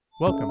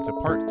Welcome to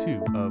part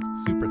 2 of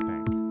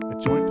Superthank,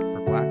 a joint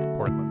for Black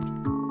Portland.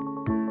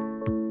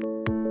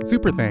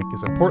 Superthank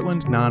is a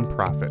Portland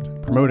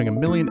nonprofit promoting 1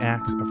 million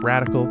acts of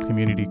radical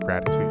community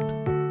gratitude.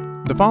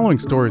 The following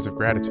stories of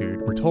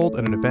gratitude were told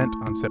at an event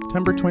on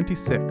September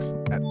 26th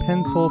at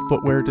Pensole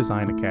Footwear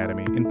Design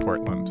Academy in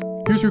Portland.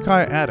 Here's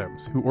Rukiah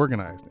Adams, who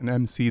organized and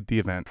emceed the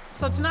event.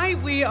 So tonight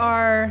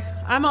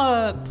I'm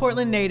a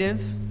Portland native,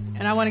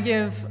 and I want to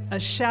give a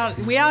shout.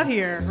 We out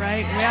here,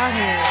 right? We out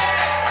here.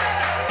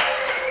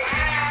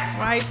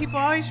 Right? People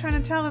always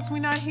trying to tell us we're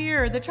not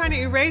here. They're trying to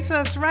erase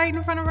us right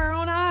in front of our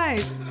own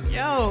eyes.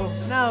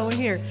 No, we're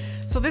here.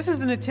 So this is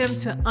an attempt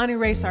to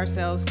unerase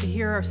ourselves, to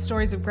hear our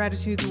stories of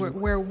gratitude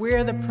where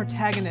we're the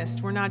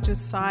protagonist. We're not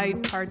just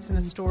side parts in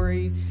a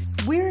story.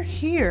 We're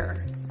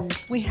here.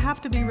 We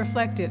have to be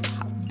reflected.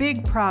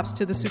 Big props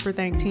to the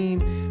Superthank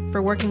team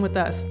for working with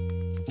us.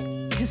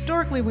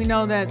 Historically, we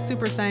know that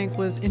Superthank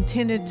was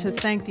intended to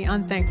thank the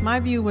unthanked. My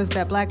view was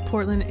that Black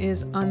Portland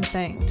is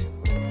unthanked.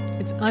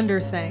 It's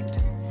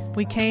underthanked.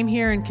 We came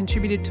here and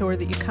contributed toward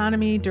the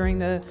economy during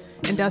the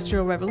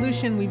Industrial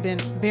Revolution. We've been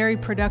very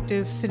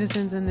productive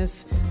citizens in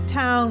this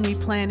town. We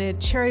planted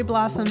cherry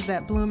blossoms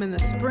that bloom in the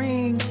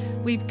spring.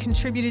 We've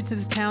contributed to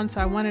this town, so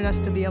I wanted us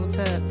to be able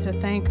to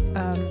thank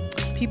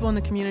people in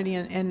the community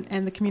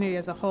and the community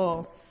as a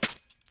whole.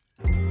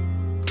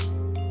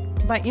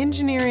 By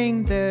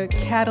engineering the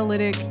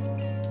catalytic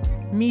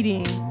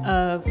meeting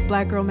of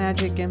Black Girl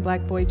Magic and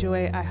Black Boy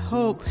Joy, I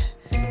hope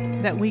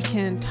that we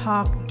can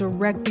talk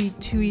directly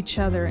to each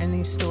other in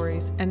these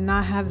stories and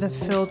not have the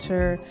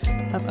filter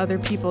of other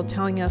people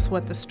telling us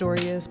what the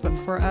story is, but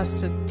for us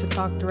to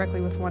talk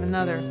directly with one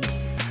another.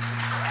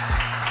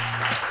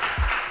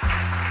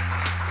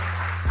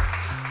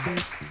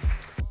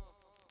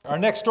 Our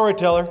next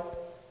storyteller,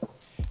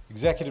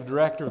 Executive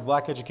Director of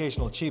Black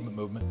Educational Achievement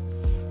Movement,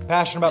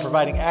 passionate about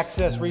providing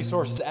access,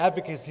 resources,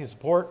 advocacy, and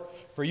support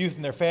for youth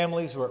and their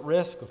families who are at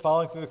risk of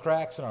falling through the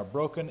cracks in our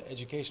broken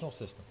educational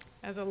system.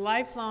 As a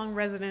lifelong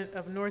resident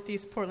of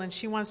Northeast Portland,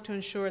 she wants to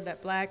ensure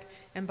that Black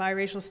and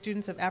biracial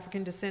students of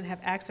African descent have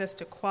access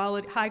to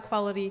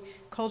high-quality,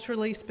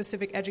 culturally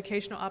specific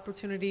educational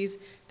opportunities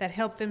that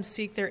help them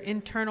seek their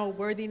internal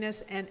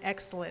worthiness and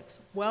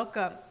excellence.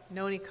 Welcome,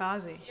 Noni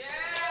Kazi. Yeah.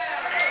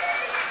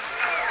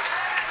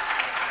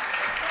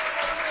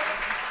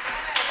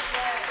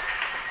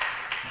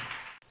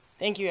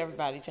 Thank you,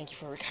 everybody. Thank you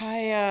for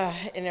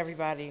Rukiah and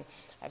everybody.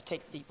 I've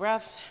taken a deep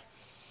breath.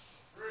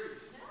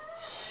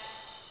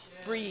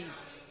 Breathe.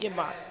 Get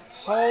my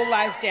whole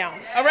life down.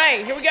 All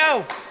right, here we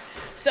go.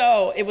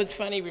 So it was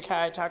funny,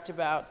 Rukiah talked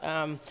about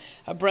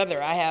a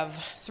brother. I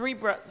have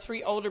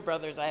three older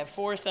brothers. I have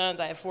 4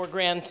 sons. I have 4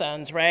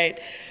 grandsons, right?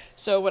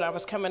 So when I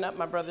was coming up,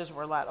 my brothers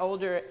were a lot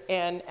older.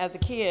 And as a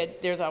kid,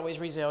 there's always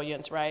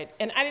resilience, right?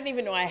 And I didn't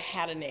even know I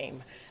had a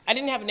name. I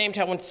didn't have a name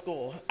until I went to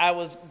school. I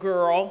was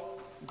girl,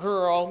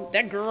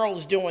 that girl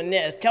is doing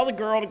this. Tell the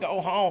girl to go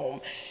home.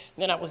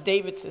 And then I was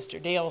David's sister,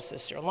 Dale's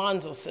sister,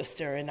 Alonzo's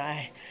sister, and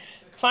I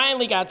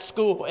finally got to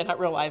school, and I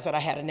realized that I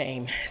had a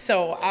name.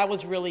 So I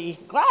was really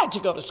glad to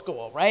go to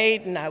school,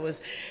 right? And I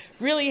was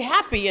really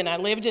happy, and I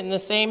lived in the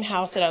same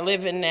house that I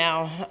live in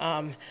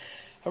now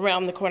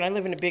around the corner. I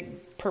live in a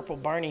big purple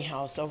Barney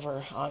house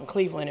over on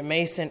Cleveland and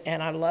Mason,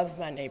 and I loved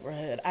my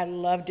neighborhood. I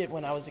loved it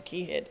when I was a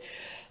kid.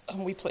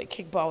 We played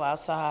kickball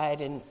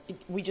outside, and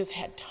we just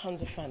had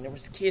tons of fun. There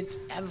was kids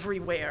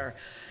everywhere,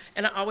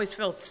 and I always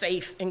felt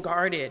safe and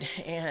guarded.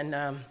 And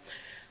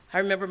I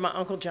remember my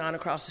Uncle John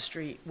across the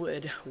street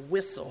would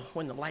whistle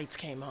when the lights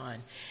came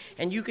on,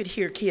 and you could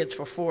hear kids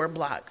for 4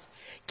 blocks.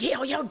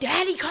 Gail, your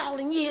daddy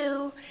calling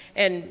you.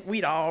 And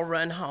we'd all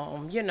run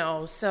home,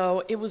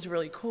 so it was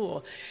really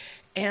cool.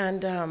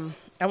 And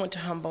I went to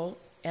Humboldt,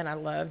 and I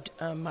loved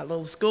my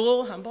little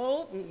school,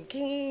 Humboldt and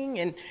King,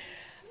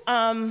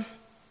 and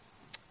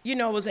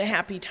it was a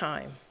happy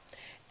time.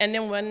 And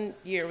then one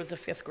year was the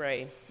 5th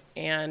grade.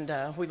 And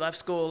we left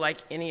school like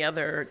any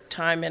other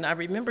time. And I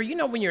remember,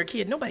 when you're a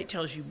kid, nobody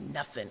tells you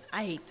nothing.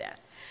 I hate that.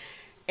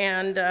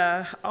 And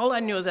all I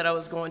knew is that I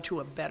was going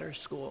to a better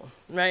school,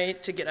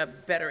 right, to get a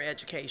better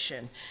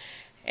education.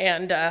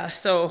 And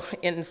so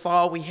in the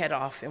fall, we head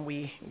off and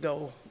we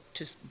go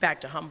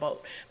back to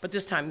Humboldt. But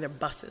this time, there are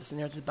buses,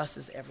 and there's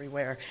buses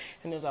everywhere.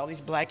 And there's all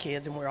these Black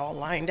kids, and we're all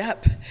lined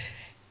up.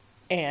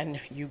 And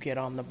you get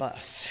on the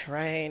bus,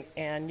 right?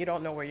 And you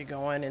don't know where you're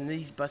going, and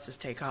these buses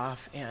take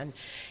off, and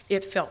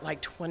it felt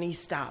like 20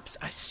 stops,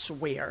 I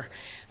swear.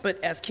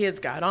 But as kids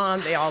got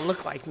on, they all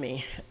looked like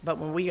me. But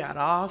when we got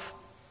off,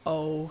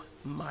 oh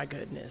my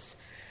goodness.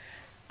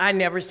 I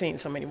never seen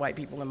so many white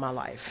people in my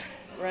life,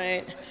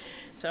 right?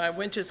 So I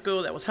went to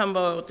school that was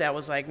Humboldt, that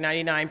was like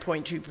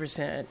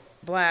 99.2%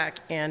 Black,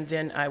 and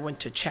then I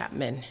went to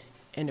Chapman,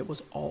 and it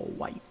was all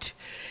white,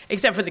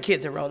 except for the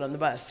kids that rode on the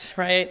bus,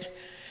 right?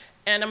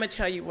 And I'm going to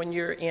tell you, when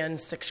you're in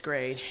 6th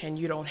grade and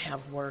you don't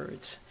have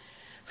words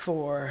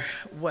for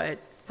what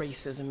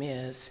racism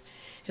is,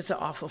 It's an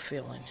awful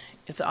feeling.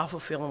 It's an awful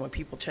feeling when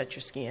people touch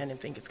your skin and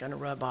think it's going to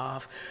rub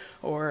off,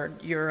 or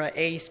you're an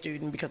A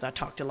student, because I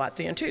talked a lot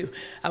then too.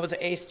 I was an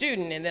A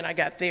student, and then I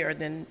got there,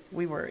 then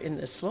we were in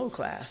the slow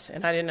class,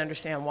 and I didn't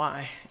understand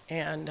why.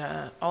 And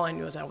all I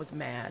knew is I was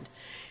mad,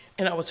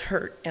 and I was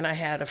hurt, and I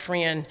had a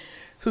friend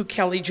who,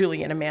 Kelly,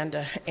 Julie, and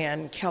Amanda,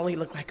 and Kelly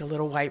looked like a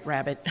little white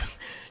rabbit.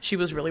 She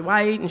was really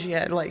white, and she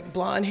had like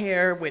blonde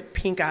hair with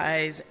pink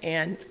eyes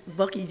and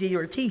lucky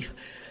her teeth.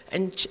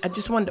 And I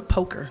just wanted to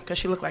poke her because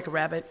she looked like a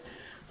rabbit.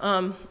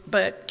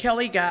 But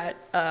Kelly got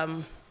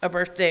a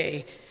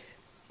birthday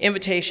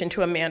invitation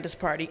to Amanda's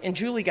party, and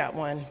Julie got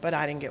one, but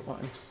I didn't get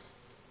one.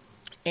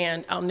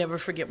 And I'll never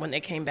forget when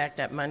they came back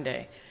that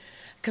Monday,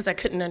 because I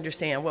couldn't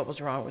understand what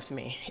was wrong with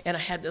me. And I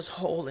had this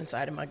hole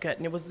inside of my gut,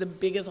 and it was the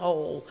biggest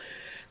hole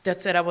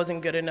that said I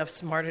wasn't good enough,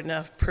 smart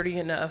enough, pretty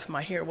enough,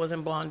 my hair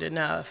wasn't blonde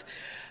enough.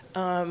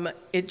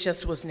 It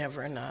just was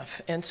never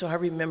enough. And so I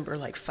remember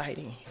like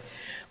fighting,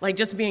 like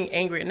just being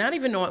angry and not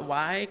even knowing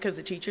why, because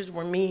the teachers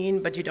were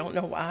mean, but you don't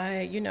know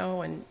why,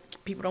 and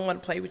people don't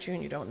want to play with you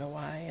and you don't know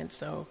why. And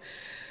so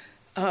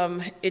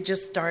it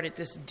just started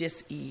this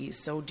dis-ease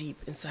so deep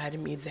inside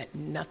of me that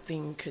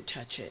nothing could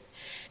touch it.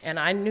 And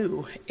I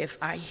knew if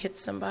I hit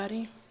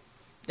somebody,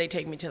 they'd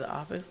take me to the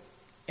office.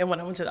 And when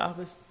I went to the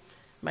office,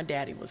 my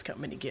daddy was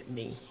coming to get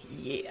me.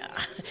 Yeah.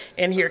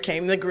 And here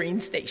came the green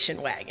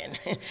station wagon.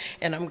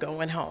 And I'm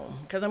going home,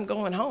 because I'm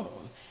going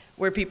home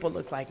where people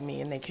look like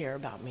me and they care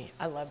about me.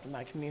 I loved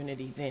my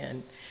community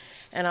then,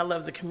 and I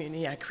love the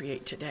community I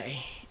create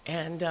today.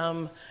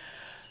 And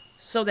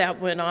so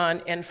that went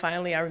on, and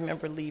finally I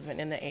remember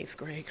leaving in the 8th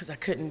grade because I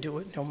couldn't do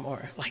it no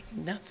more. Like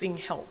nothing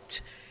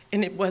helped.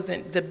 And it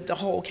wasn't, the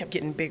hole kept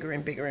getting bigger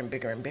and bigger and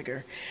bigger and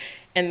bigger.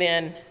 And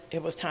then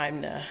it was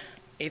time to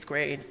 8th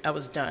grade, I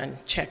was done,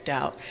 checked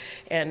out,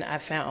 and I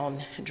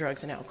found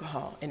drugs and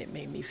alcohol, and it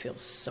made me feel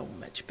so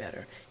much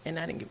better. And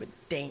I didn't give a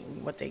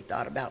dang what they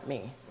thought about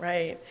me,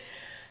 right?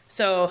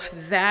 So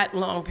that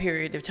long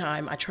period of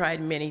time, I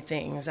tried many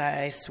things.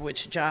 I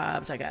switched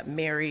jobs, I got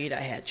married,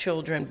 I had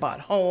children, bought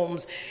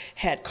homes,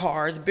 had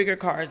cars, bigger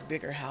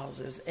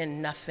houses,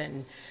 and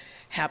nothing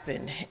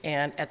happened.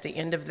 And at the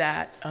end of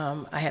that,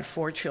 I had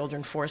 4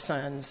 children, 4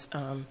 sons,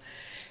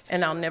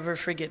 and I'll never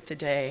forget the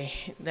day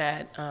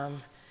that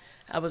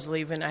I was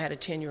leaving. I had a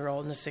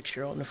 10-year-old and a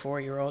 6-year-old and a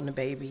 4-year-old and a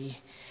baby.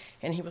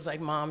 And he was like,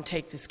 Mom,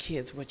 take these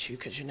kids with you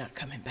because you're not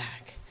coming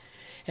back.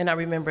 And I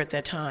remember at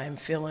that time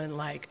feeling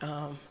like,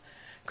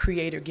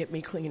 Creator, get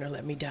me clean or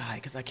let me die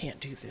because I can't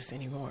do this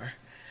anymore.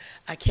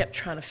 I kept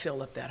trying to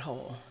fill up that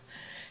hole.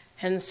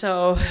 And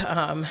so,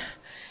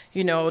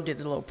 did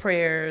the little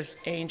prayers,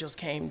 angels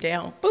came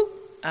down, boop,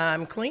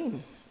 I'm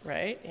clean.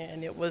 Right?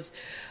 And it was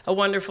a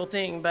wonderful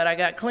thing, but I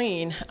got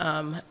clean,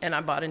 and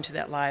I bought into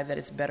that lie that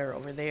it's better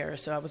over there.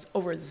 So I was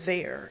over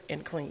there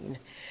and clean.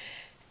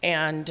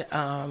 And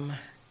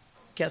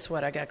guess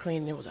what? I got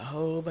clean, and it was a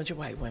whole bunch of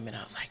white women.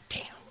 I was like,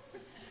 damn,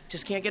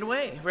 just can't get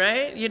away,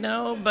 right?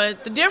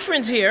 But the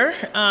difference here,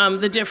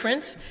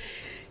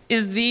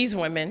 is these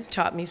women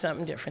taught me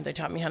something different. They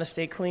taught me how to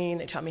stay clean.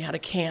 They taught me how to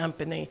camp,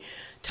 and they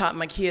taught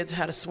my kids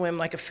how to swim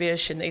like a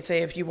fish. And they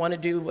say, if you want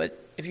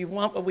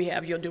what we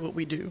have, you'll do what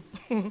we do.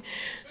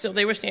 So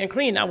they were staying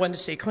clean. I wanted to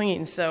stay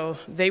clean. So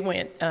they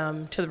went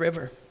to the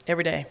river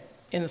every day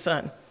in the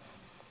sun.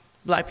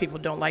 Black people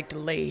don't like to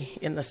lay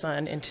in the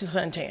sun and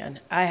suntan.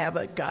 I have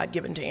a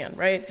God-given tan,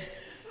 right?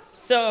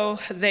 So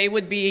they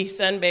would be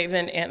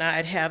sunbathing, and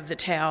I'd have the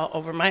towel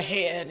over my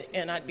head,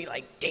 and I'd be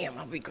like, damn,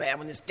 I'll be glad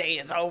when this day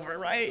is over,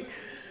 right?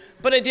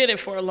 But I did it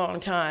for a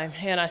long time,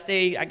 and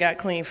I got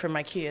clean for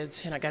my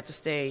kids, and I got to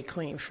stay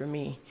clean for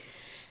me.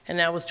 And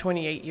that was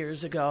 28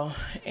 years ago.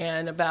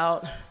 And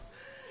about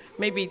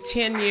maybe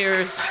 10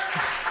 years,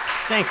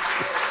 thank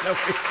you.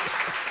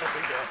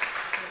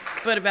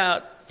 But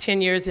about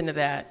 10 years into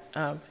that,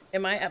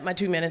 am I at my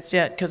 2 minutes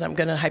yet? Because I'm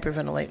going to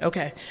hyperventilate.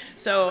 Okay.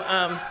 So,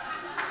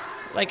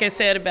 like I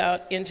said,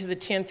 about into the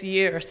 10th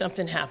year,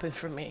 something happened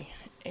for me.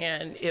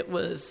 And it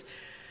was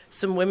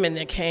some women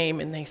that came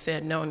and they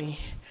said, Noni,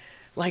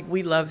 like,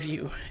 we love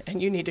you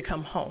and you need to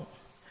come home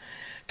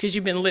because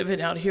you've been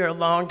living out here a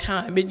long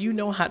time and you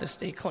know how to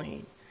stay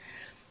clean.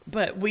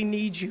 But we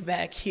need you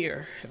back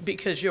here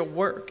because your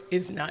work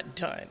is not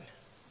done.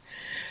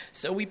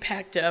 So we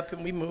packed up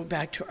and we moved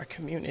back to our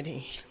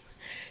community.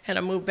 And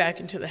I moved back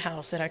into the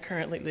house that I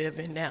currently live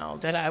in now,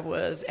 that I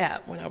was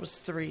at when I was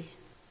 3.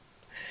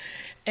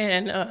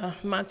 And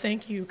my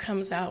thank you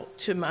comes out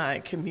to my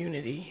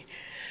community,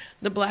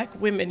 the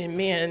Black women and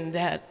men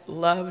that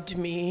loved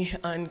me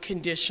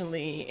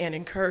unconditionally and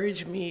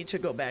encouraged me to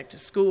go back to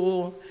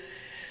school,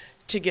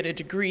 to get a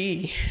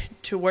degree,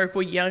 to work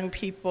with young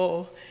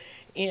people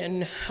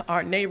in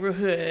our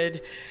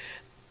neighborhood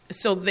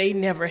so they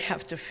never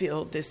have to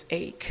feel this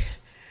ache.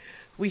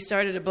 We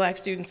started a Black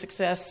Student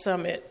Success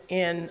Summit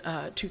in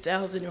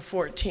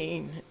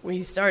 2014.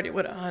 We started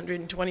with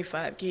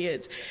 125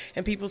 kids,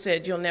 and people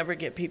said, you'll never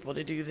get people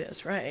to do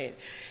this, right?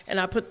 And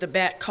I put the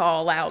bat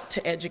call out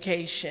to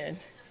education.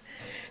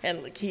 and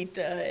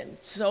Lakeitha and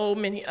so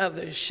many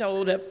others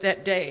showed up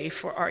that day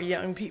for our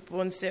young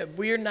people and said,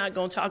 we're not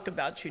going to talk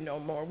about you no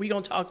more. We're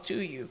going to talk to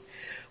you.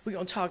 We're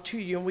going to talk to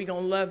you and we're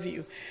going to love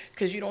you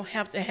because you don't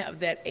have to have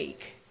that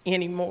ache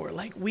anymore.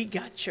 Like, we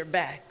got your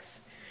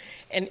backs.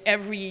 And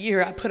every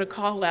year I put a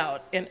call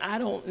out, and I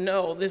don't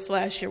know, this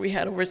last year we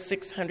had over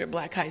 600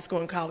 Black high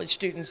school and college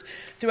students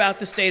throughout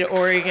the state of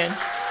Oregon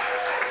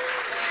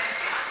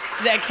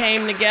that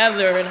came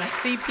together, and I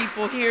see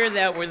people here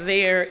that were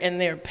there and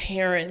their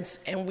parents,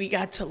 and we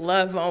got to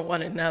love on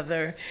one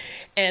another,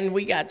 and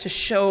we got to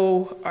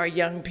show our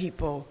young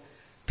people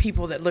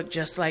that look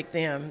just like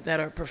them, that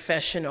are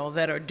professional,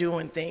 that are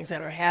doing things,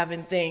 that are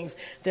having things,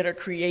 that are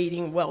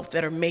creating wealth,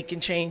 that are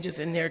making changes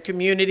in their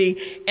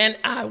community. And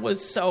I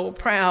was so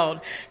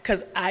proud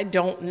because I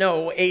don't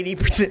know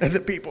 80% of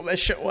the people that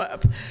show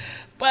up,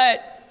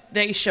 but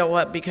they show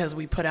up because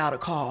we put out a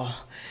call.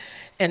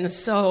 And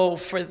so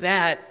for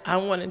that, I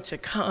wanted to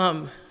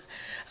come.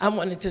 I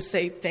wanted to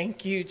say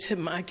thank you to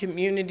my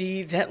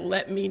community that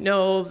let me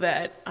know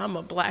that I'm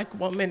a Black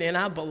woman and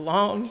I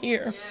belong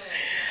here.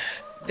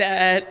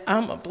 That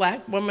I'm a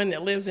Black woman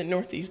that lives in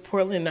Northeast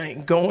Portland. I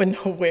ain't going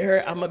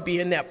nowhere. I'm going to be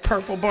in that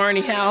purple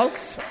Barney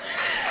house.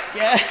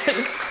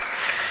 Yes.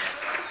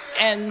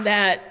 And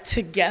that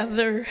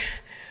together,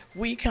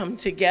 we come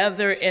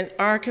together, and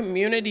our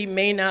community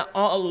may not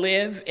all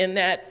live in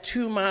that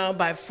 2-mile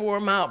by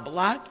 4-mile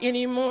block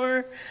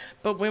anymore,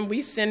 but when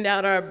we send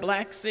out our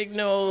Black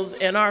signals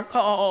and our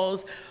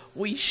calls,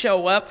 we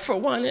show up for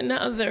one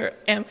another,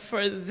 and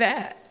for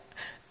that,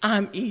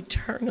 I'm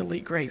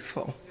eternally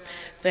grateful.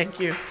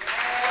 Thank you.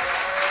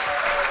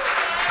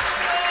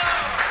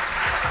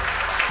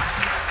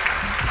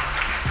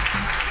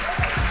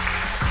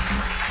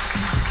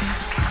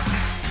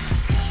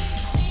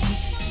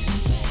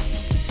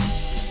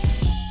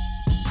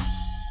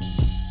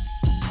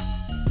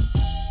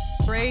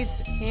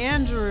 Grace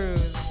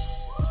Andrews.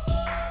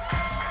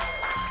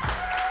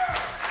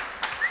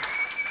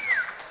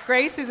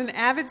 Grace is an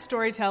avid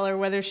storyteller.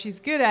 Whether she's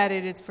good at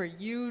it, it's for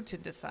you to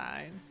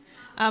decide.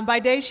 By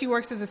day, she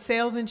works as a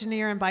sales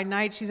engineer, and by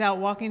night, she's out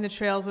walking the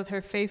trails with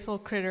her faithful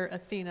critter,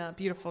 Athena, a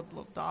beautiful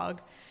little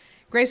dog.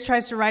 Grace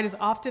tries to write as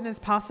often as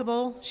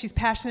possible. She's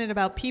passionate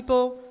about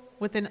people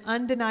with an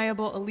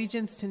undeniable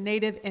allegiance to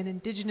Native and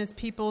Indigenous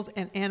peoples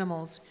and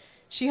animals.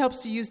 She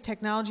hopes to use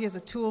technology as a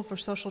tool for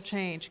social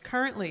change.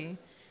 Currently,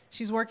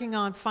 she's working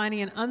on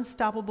finding an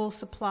unstoppable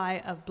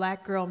supply of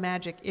Black girl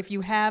magic. If you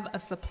have a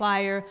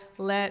supplier,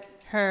 let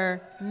her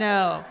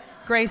know.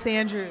 Grace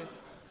Andrews.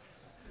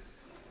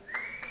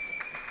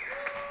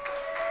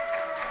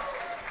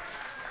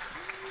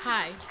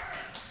 Hi.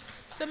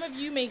 Some of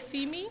you may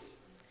see me,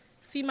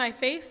 see my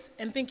face,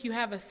 and think you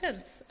have a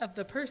sense of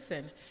the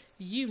person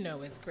you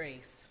know as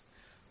Grace.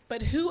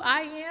 But who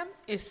I am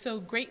is so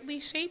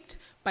greatly shaped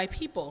by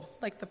people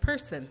like the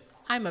person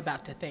I'm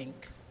about to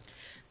thank.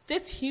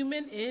 This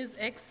human is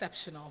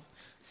exceptional,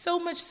 so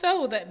much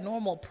so that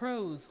normal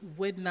prose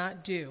would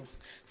not do.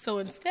 So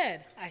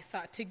instead, I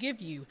sought to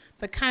give you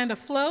the kind of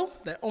flow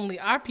that only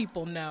our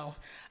people know,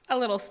 a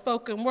little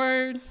spoken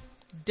word,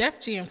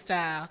 Def Jam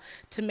style,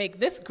 to make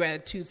this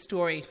gratitude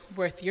story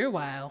worth your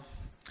while.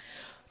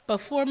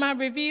 Before my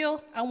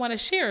reveal, I want to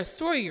share a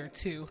story or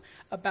two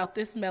about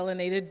this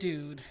melanated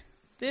dude.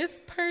 This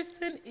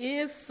person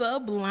is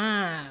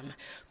sublime,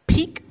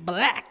 peak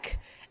Black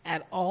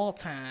at all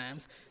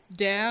times,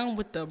 down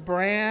with the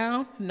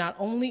brown, not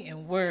only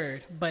in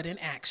word, but in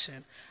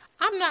action.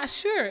 I'm not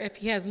sure if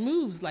he has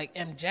moves like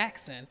M.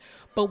 Jackson,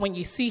 but when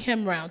you see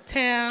him around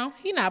town,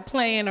 he not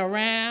playing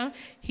around.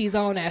 He's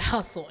on that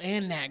hustle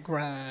and that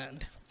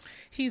grind.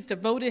 He's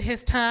devoted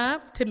his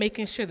time to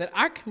making sure that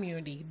our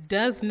community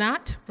does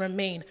not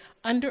remain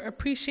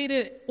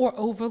underappreciated or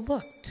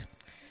overlooked.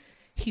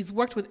 He's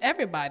worked with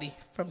everybody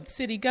from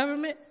city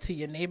government to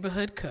your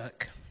neighborhood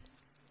cook.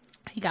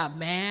 He got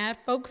mad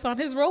folks on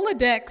his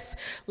Rolodex,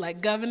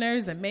 like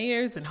governors and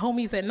mayors and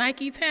homies at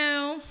Nike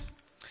Town.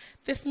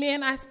 This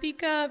man I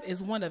speak of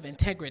is one of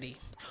integrity.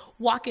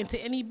 Walk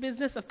into any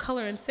business of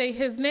color and say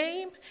his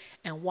name,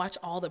 and watch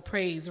all the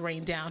praise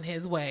rain down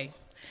his way.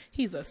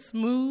 He's a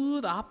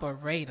smooth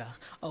operator,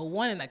 a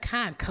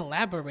one-in-a-kind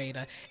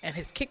collaborator, and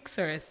his kicks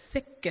are as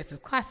sick as his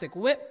classic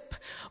whip.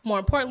 More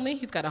importantly,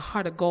 he's got a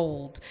heart of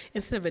gold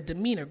instead of a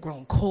demeanor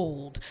grown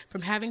cold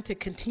from having to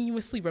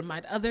continuously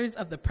remind others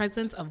of the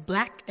presence of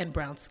Black and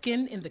brown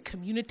skin in the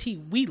community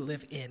we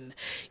live in.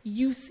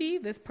 You see,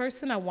 this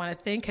person I want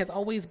to thank has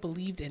always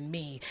believed in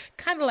me,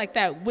 kind of like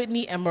that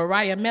Whitney and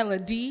Mariah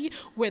melody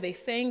where they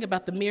sang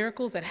about the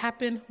miracles that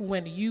happen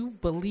when you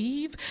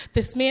believe.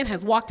 This man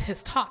has walked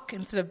his talk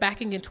instead of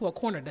backing into a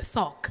corner to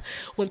sulk.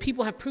 When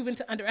people have proven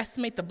to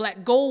underestimate the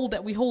Black gold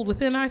that we hold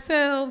within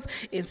ourselves,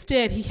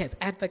 instead he has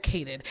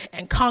advocated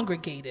and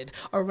congregated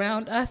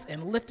around us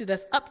and lifted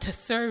us up to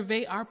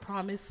survey our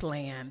promised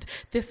land.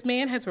 This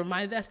man has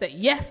reminded us that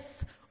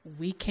yes,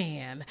 we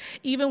can.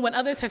 Even when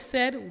others have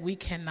said we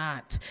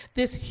cannot.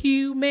 This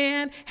Hugh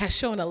man has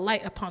shown a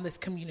light upon this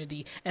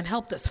community and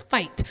helped us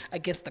fight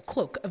against the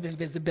cloak of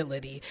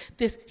invisibility.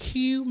 This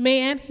Hugh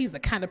man, he's the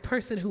kind of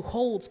person who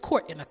holds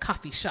court in a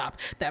coffee shop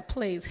that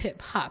plays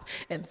hip hop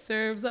and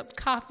serves up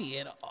coffee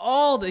in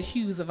all the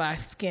hues of our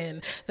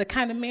skin. The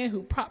kind of man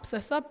who props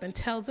us up and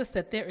tells us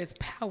that there is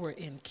power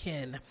in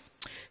kin.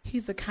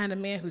 He's the kind of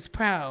man who's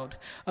proud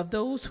of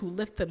those who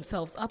lift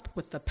themselves up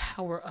with the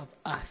power of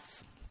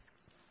us,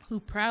 who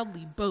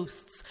proudly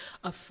boasts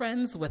of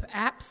friends with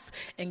apps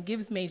and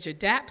gives major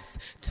daps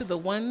to the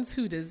ones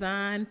who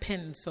design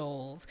pen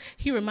soles.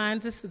 He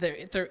reminds us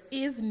that there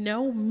is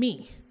no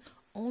me,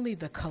 only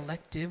the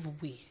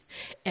collective we,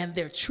 and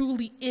there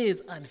truly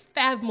is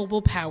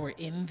unfathomable power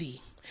in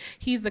thee.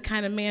 He's the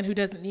kind of man who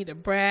doesn't need to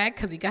brag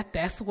because he got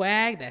that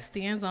swag that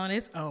stands on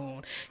its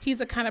own. He's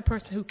the kind of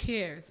person who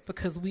cares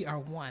because we are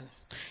one.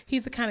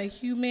 He's the kind of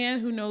Hugh man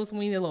who knows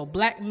we need a little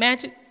black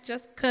magic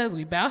just because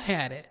we about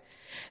had it.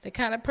 The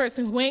kind of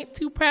person who ain't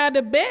too proud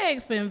to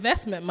beg for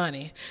investment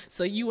money,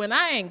 so you and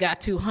I ain't got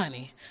to,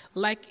 honey.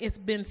 Like it's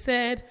been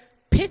said,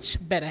 Pitch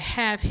better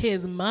have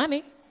his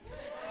money.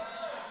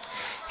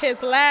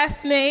 His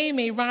last name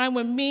may rhyme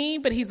with me,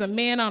 but he's a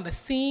man on the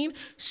scene,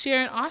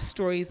 sharing our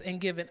stories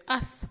and giving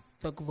us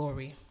the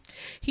glory.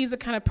 He's the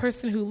kind of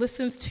person who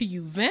listens to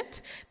you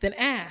vent, then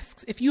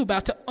asks if you're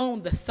about to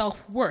own the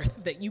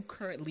self-worth that you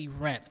currently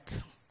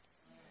rent.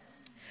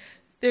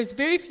 There's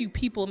very few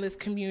people in this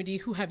community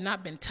who have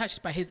not been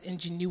touched by his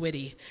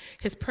ingenuity,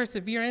 his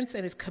perseverance,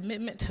 and his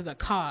commitment to the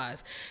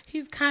cause.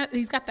 He's got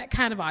that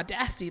kind of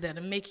audacity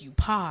that'll make you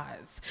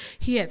pause.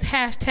 He has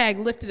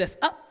 #lifted us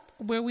up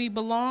where we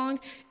belong.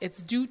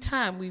 It's due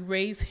time we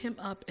raise him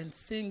up and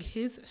sing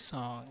his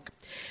song.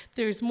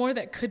 There's more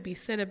that could be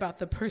said about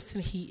the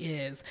person he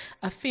is,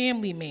 a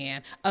family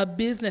man, a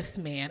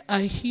businessman,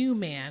 a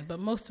human, but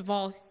most of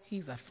all,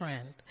 he's a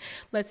friend.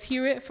 Let's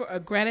hear it for a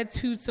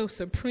gratitude so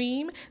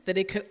supreme that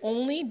it could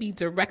only be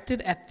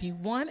directed at the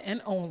one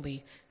and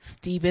only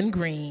Stephen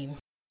Green.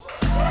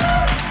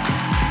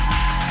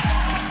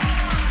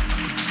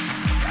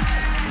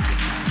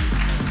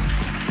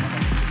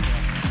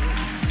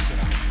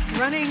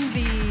 Running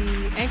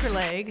the anchor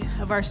leg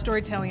of our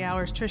storytelling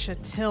hour is Trisha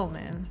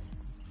Tillman.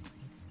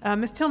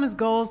 Ms. Tillman's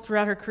goals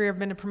throughout her career have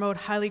been to promote a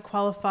highly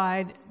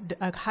qualified,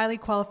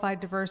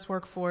 diverse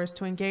workforce,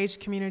 to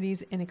engage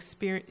communities in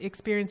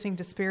experiencing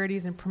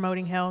disparities and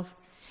promoting health,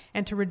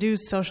 and to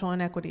reduce social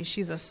inequities.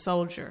 She's a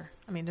soldier.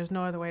 I mean, there's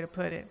no other way to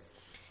put it.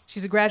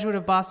 She's a graduate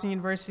of Boston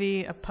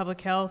University of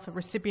Public Health, a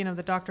recipient of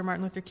the Dr.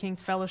 Martin Luther King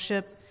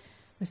Fellowship.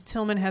 Ms.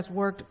 Tillman has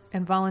worked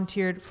and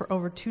volunteered for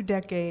over 2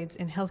 decades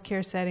in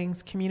healthcare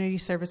settings, community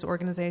service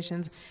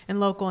organizations, and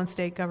local and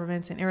state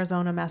governments in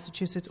Arizona,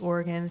 Massachusetts,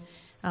 Oregon,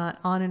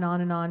 on and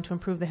on and on, to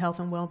improve the health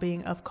and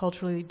well-being of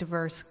culturally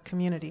diverse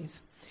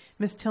communities.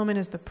 Ms. Tillman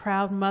is the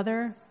proud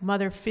mother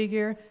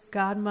figure,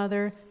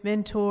 godmother,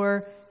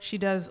 mentor. She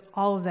does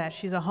all of that.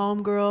 She's a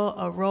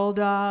homegirl, a roll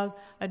dog,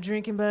 a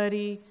drinking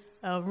buddy,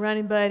 a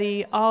running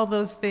buddy, all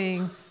those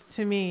things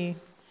to me.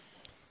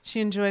 She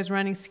enjoys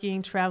running,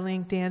 skiing,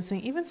 traveling,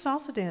 dancing, even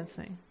salsa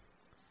dancing.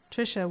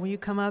 Trisha, will you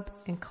come up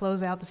and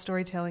close out the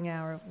storytelling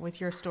hour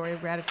with your story of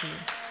gratitude?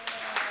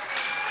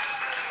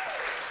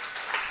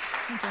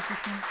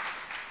 Jefferson.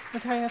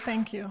 Micaiah,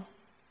 thank you.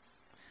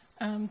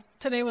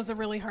 Today was a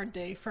really hard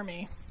day for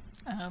me,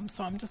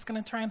 so I'm just going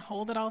to try and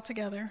hold it all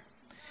together,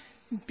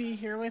 be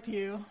here with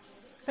you.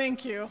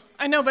 Thank you.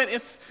 I know, but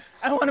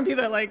I don't want to be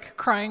the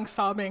crying,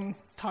 sobbing,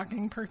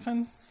 talking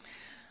person.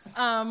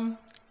 I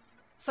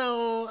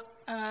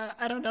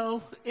don't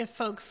know if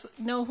folks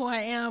know who I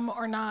am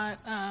or not.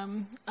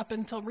 Up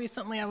until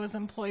recently, I was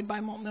employed by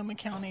Multnomah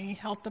County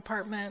Health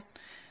Department,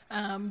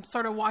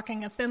 sort of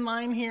walking a thin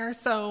line here.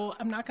 So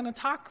I'm not going to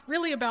talk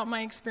really about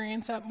my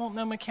experience at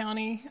Multnomah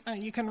County.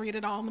 You can read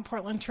it all in the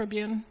Portland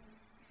Tribune.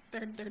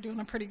 They're doing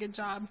a pretty good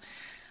job.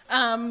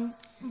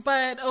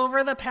 But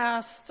over the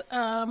past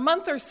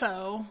month or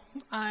so,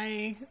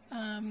 I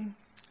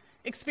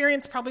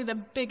experienced probably the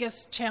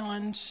biggest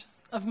challenge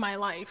of my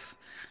life.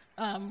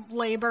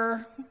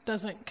 Labor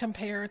doesn't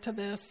compare to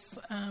this.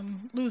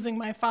 Losing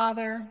my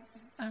father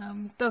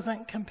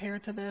doesn't compare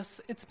to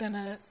this. It's been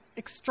an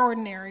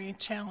extraordinary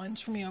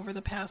challenge for me over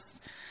the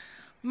past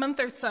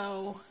month or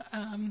so.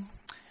 And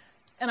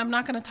I'm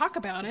not going to talk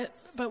about it,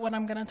 but what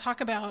I'm going to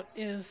talk about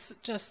is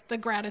just the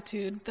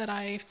gratitude that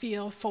I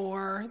feel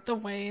for the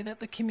way that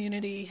the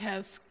community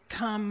has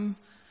come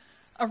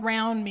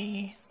around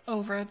me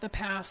over the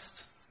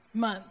past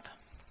month.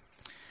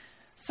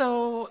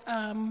 So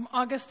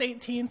August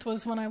 18th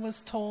was when I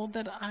was told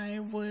that I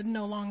would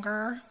no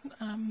longer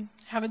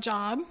have a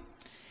job.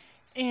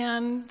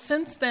 And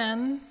since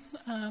then,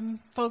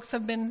 folks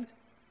have been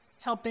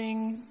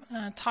helping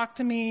talk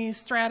to me,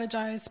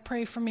 strategize,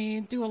 pray for me,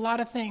 do a lot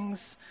of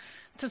things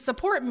to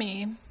support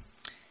me.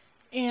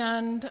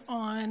 And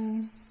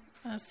on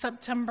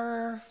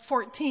September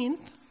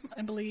 14th,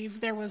 I believe,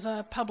 there was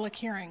a public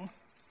hearing.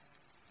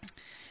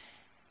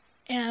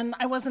 And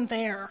I wasn't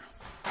there.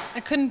 I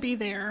couldn't be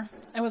there.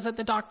 I was at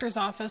the doctor's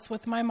office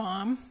with my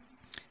mom,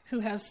 who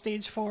has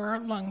stage 4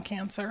 lung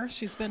cancer.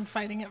 She's been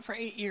fighting it for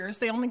 8 years.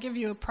 They only give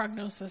you a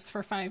prognosis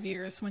for 5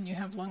 years when you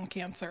have lung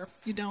cancer.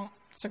 You don't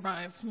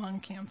survive lung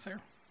cancer.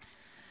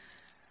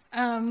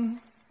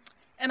 And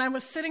I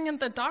was sitting in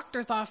the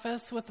doctor's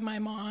office with my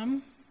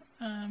mom,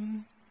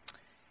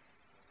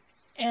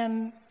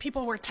 and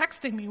people were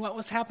texting me what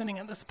was happening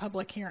at this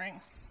public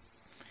hearing.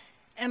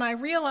 And I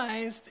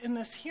realized in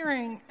this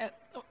hearing,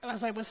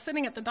 as I was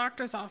sitting at the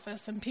doctor's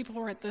office and people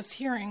were at this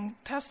hearing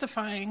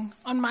testifying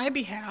on my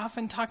behalf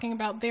and talking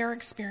about their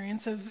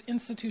experience of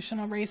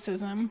institutional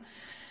racism,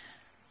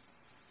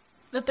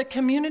 that the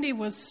community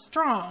was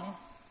strong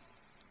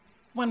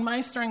when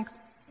my strength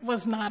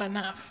was not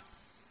enough.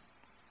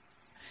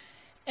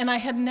 And I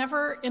had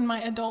never in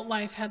my adult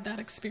life had that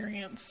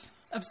experience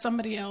of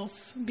somebody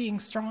else being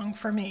strong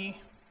for me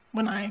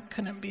when I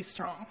couldn't be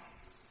strong.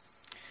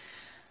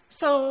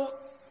 So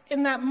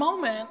in that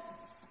moment,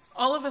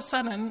 all of a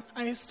sudden,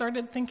 I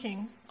started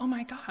thinking, oh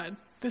my God,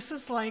 this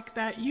is like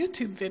that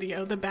YouTube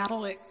video, The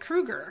Battle at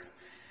Kruger.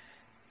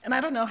 And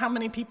I don't know how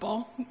many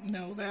people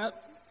know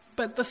that,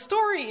 but the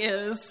story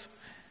is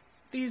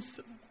these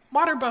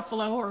water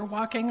buffalo are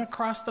walking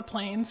across the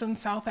plains in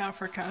South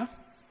Africa.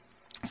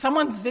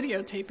 Someone's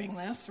videotaping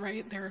this,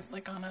 right? They're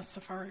like on a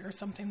safari or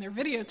something. They're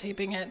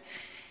videotaping it,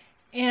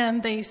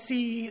 and they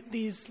see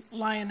these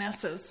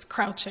lionesses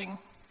crouching.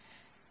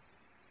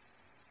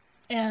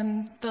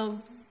 And the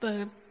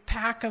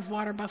pack of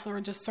water buffalo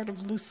are just sort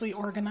of loosely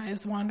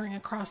organized, wandering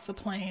across the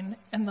plain,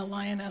 and the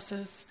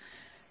lionesses,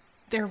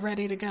 they're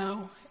ready to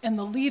go. And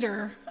the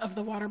leader of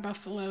the water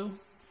buffalo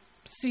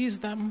sees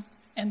them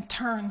and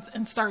turns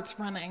and starts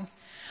running.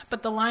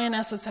 But the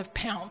lionesses have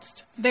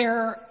pounced.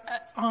 They're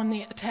on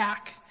the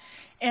attack,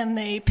 and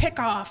they pick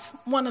off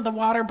one of the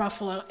water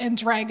buffalo and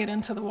drag it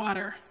into the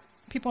water.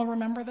 People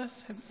remember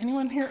this? Have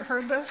anyone here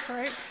heard this,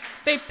 right?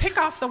 They pick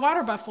off the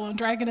water buffalo and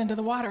drag it into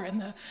the water,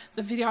 and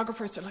the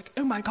videographers are like,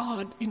 oh my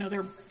God,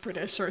 they're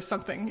British or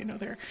something,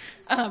 they're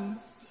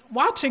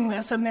watching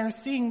this, and they're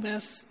seeing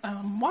this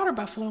water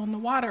buffalo in the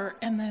water,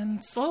 and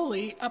then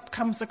slowly up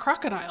comes a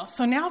crocodile.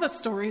 So now the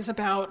story is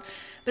about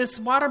this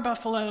water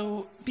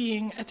buffalo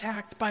being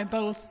attacked by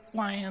both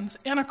lions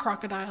and a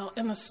crocodile,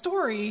 and the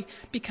story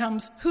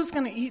becomes, who's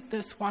going to eat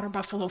this water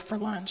buffalo for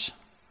lunch,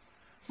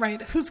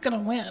 right? Who's going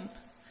to win?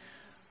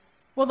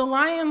 Well, the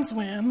lions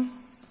win,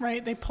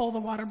 right? They pull the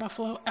water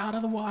buffalo out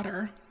of the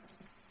water.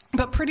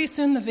 But pretty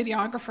soon the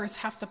videographers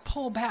have to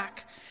pull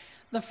back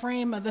the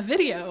frame of the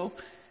video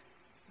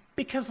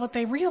because what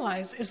they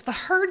realize is the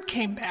herd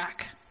came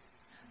back.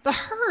 The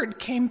herd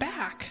came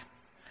back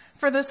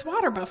for this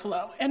water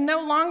buffalo. And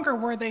no longer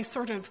were they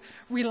sort of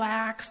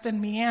relaxed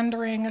and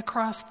meandering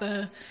across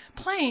the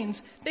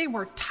plains. They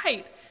were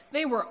tight.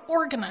 They were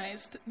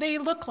organized. They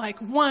looked like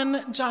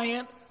one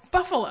giant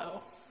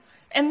buffalo.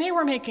 And they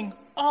were making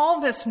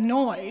all this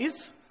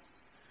noise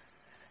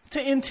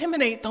to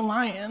intimidate the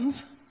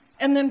lions,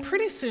 and then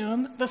pretty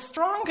soon the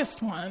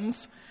strongest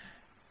ones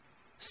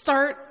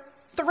start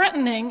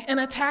threatening and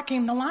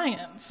attacking the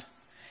lions.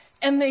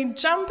 And they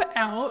jump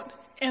out,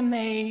 and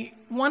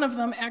one of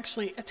them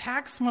actually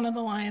attacks one of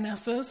the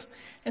lionesses,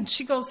 and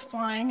she goes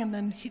flying, and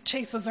then he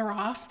chases her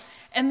off.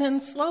 And then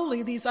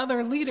slowly these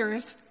other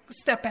leaders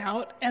step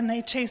out, and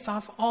they chase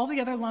off all the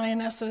other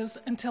lionesses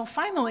until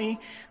finally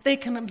they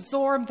can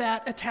absorb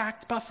that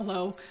attacked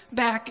buffalo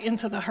back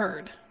into the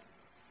herd.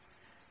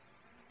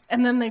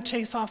 And then they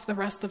chase off the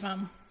rest of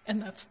them,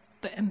 and that's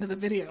the end of the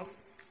video.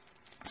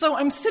 So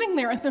I'm sitting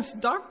there in this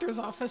doctor's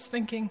office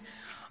thinking,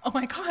 oh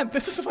my God,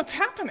 this is what's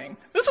happening.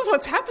 This is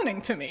what's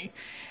happening to me.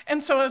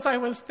 And so as I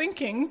was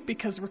thinking,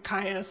 because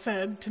Rakaya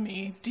said to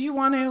me, do you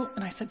want to?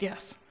 And I said,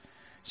 yes.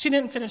 She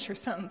didn't finish her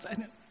sentence.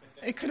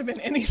 It could have been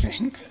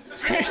anything,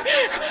 right?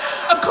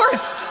 Of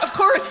course,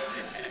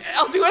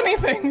 I'll do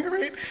anything,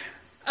 right?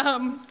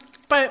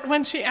 But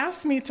when she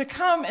asked me to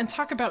come and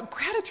talk about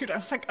gratitude, I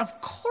was like, of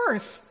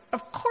course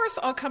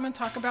I'll come and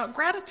talk about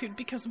gratitude,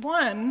 because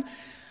one,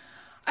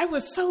 I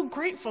was so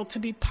grateful to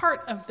be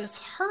part of this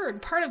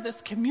herd, part of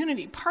this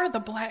community, part of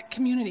the Black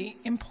community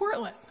in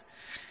Portland,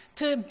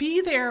 to be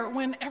there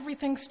when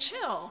everything's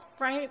chill,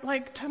 right?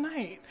 Like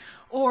tonight,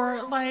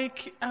 or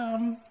like,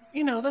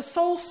 the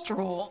Soul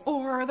Stroll,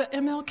 or the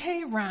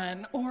MLK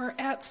Run, or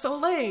at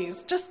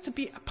Soleil's, just to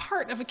be a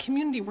part of a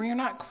community where you're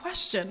not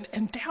questioned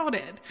and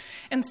doubted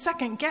and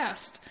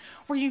second-guessed,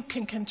 where you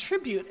can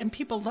contribute and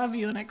people love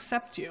you and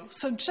accept you.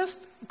 So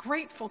just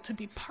grateful to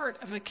be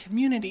part of a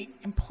community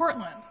in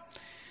Portland,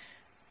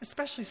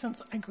 especially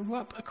since I grew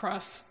up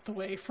across the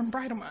way from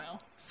Bridal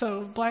Mile.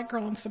 So Black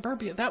girl in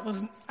suburbia,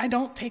 I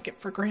don't take it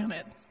for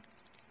granted.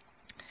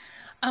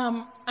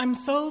 I'm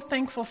so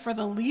thankful for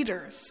the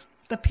leaders,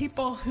 the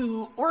people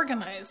who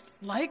organized,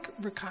 like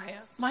Rakaya,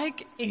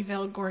 like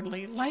Avell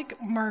Gordley,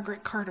 like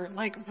Margaret Carter,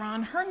 like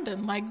Ron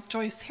Herndon, like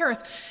Joyce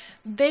Harris.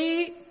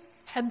 They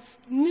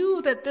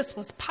knew that this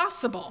was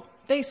possible.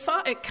 They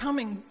saw it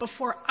coming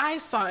before I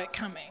saw it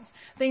coming.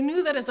 They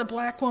knew that as a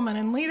Black woman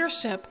in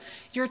leadership,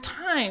 your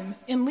time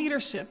in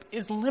leadership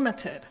is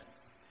limited.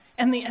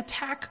 and the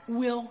attack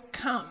will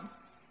come.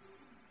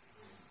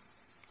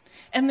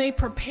 And they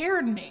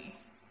prepared me.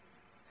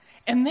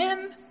 And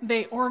then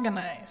they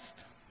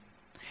organized.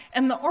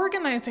 And the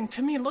organizing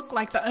to me looked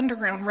like the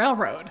Underground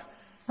Railroad,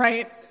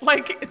 right?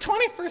 Like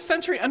 21st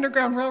century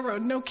Underground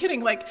Railroad, no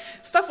kidding. Like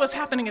stuff was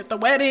happening at the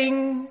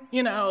wedding,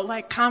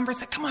 like come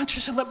on,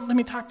 Trisha, let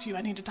me talk to you.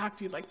 I need to talk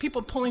to you. Like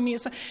people pulling me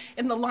aside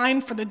in the line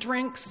for the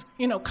drinks,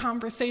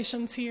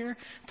 conversations here.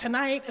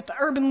 Tonight at the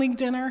Urban League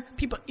dinner,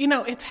 people,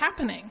 it's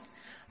happening.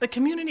 The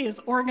community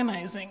is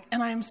organizing,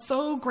 and I am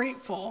so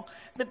grateful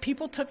that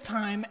people took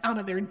time out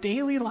of their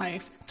daily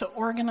life to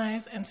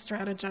organize and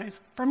strategize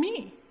for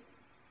me.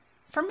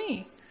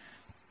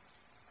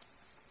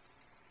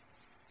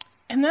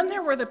 And then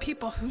there were the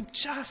people who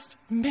just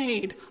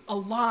made a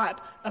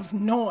lot of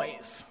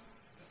noise,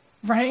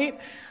 right?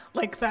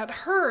 Like that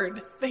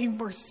herd, they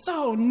were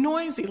so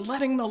noisy,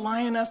 letting the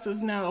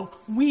lionesses know,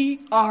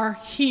 we are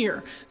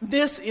here.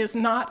 This is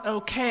not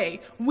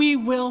okay. We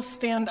will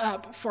stand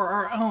up for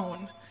our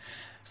own.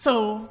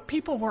 So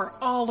people were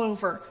all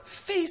over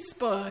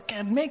Facebook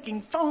and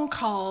making phone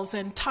calls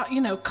and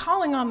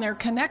calling on their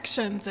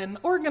connections and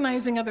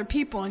organizing other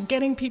people and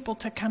getting people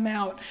to come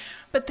out.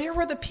 But there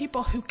were the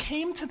people who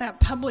came to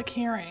that public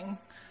hearing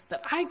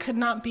that I could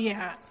not be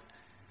at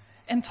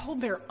and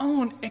told their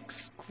own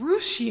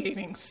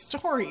excruciating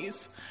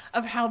stories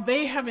of how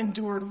they have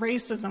endured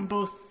racism,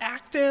 both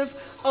active,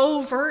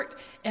 overt,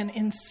 and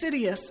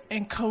insidious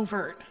and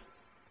covert.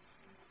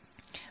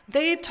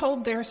 They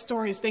told their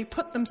stories, they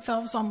put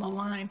themselves on the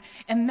line,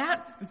 and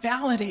that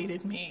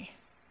validated me.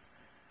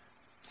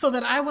 So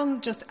that I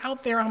wasn't just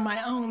out there on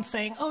my own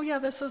saying, oh yeah,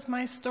 this is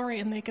my story,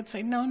 and they could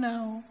say,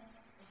 no,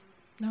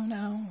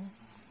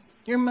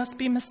 you must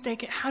be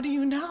mistaken. How do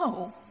you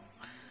know?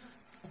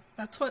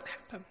 That's what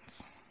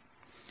happens.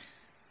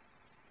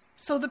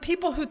 So the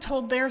people who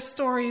told their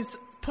stories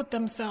put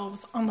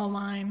themselves on the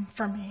line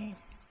for me.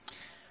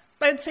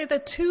 But I'd say the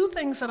two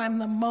things that I'm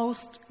the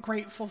most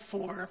grateful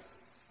for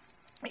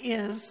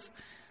is,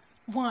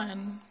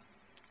 one,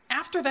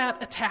 after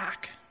that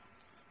attack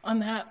on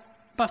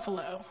that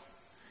buffalo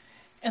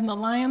and the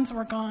lions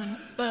were gone,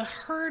 the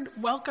herd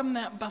welcomed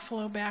that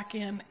buffalo back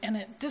in and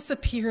it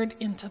disappeared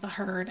into the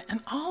herd. And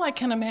all I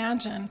can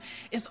imagine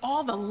is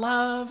all the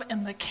love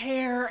and the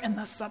care and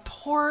the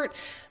support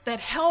that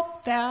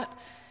helped that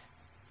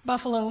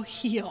buffalo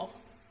heal.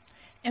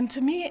 And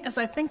to me, as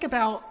I think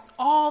about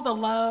all the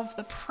love,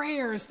 the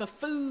prayers, the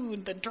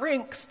food, the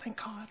drinks,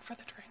 thank God for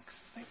the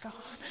drinks, thank God,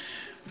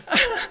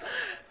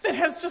 that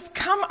has just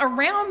come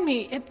around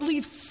me, it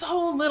leaves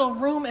so little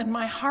room in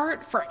my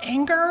heart for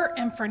anger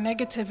and for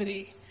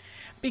negativity,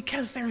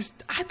 because there's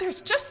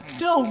just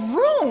no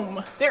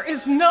room. There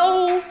is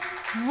no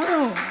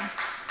room.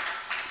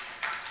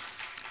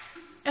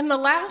 And the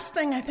last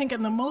thing I think,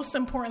 and the most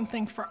important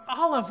thing for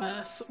all of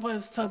us,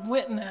 was to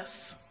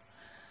witness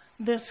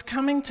this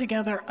coming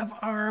together of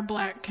our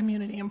Black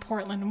community in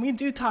Portland. And we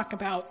do talk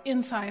about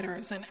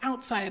insiders and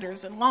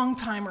outsiders and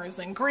long-timers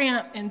and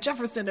Grant and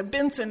Jefferson and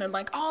Benson and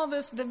like all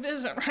this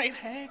division, right?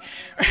 Hey.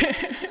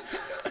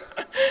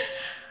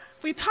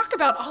 We talk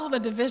about all the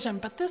division,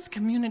 but this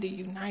community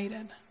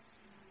united.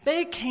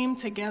 They came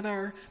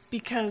together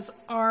because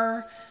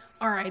our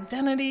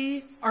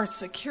identity, our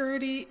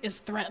security is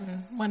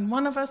threatened. When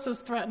one of us is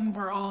threatened,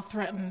 we're all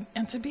threatened.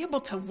 And to be able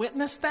to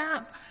witness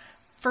that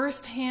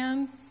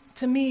firsthand,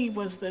 to me,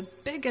 was the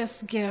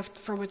biggest gift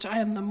for which I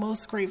am the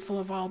most grateful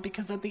of all,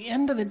 because at the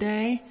end of the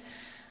day,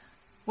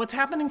 what's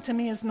happening to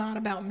me is not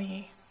about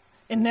me.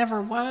 It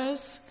never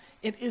was,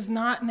 it is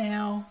not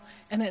now,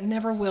 and it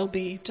never will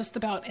be just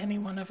about any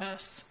one of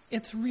us.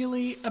 It's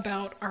really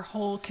about our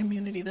whole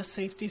community, the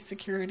safety,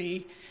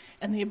 security,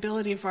 and the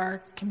ability of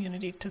our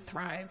community to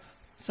thrive.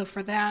 So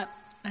for that,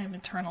 I am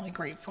eternally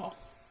grateful.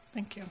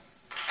 Thank you.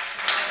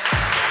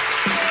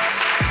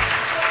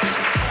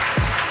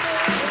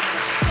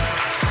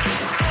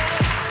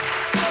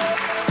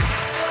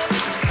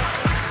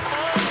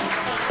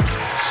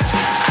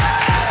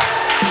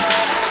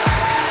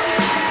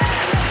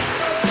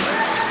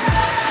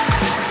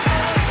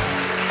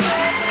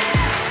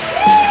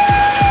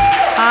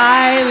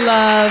 I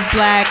love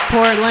Black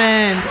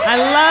Portland. I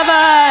love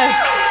us.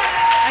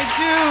 I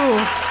do.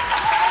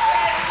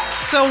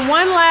 So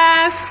one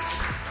last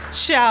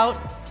shout.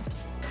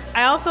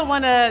 I also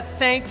want to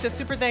thank the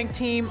Super Thank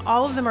team.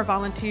 All of them are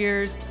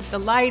volunteers. The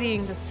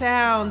lighting, the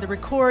sound, the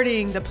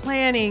recording, the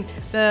planning,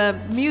 the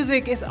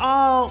music, it's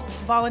all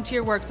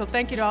volunteer work. So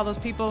thank you to all those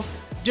people.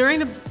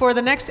 For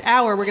the next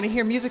hour, we're going to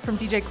hear music from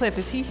DJ Cliff.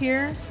 Is he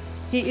here?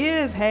 He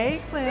is.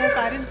 Hey, Cliff,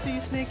 I didn't see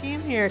you sneaking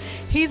in here.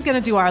 He's going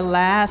to do our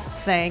last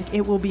thank.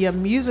 It will be a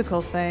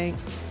musical thank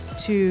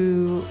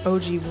to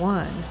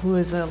OG1, who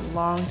is a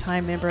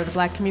longtime member of the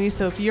Black community.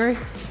 So if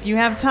you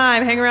have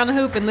time, hang around the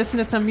hoop and listen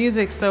to some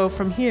music. So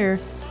from here,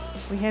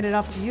 we hand it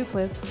off to you,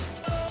 Cliff.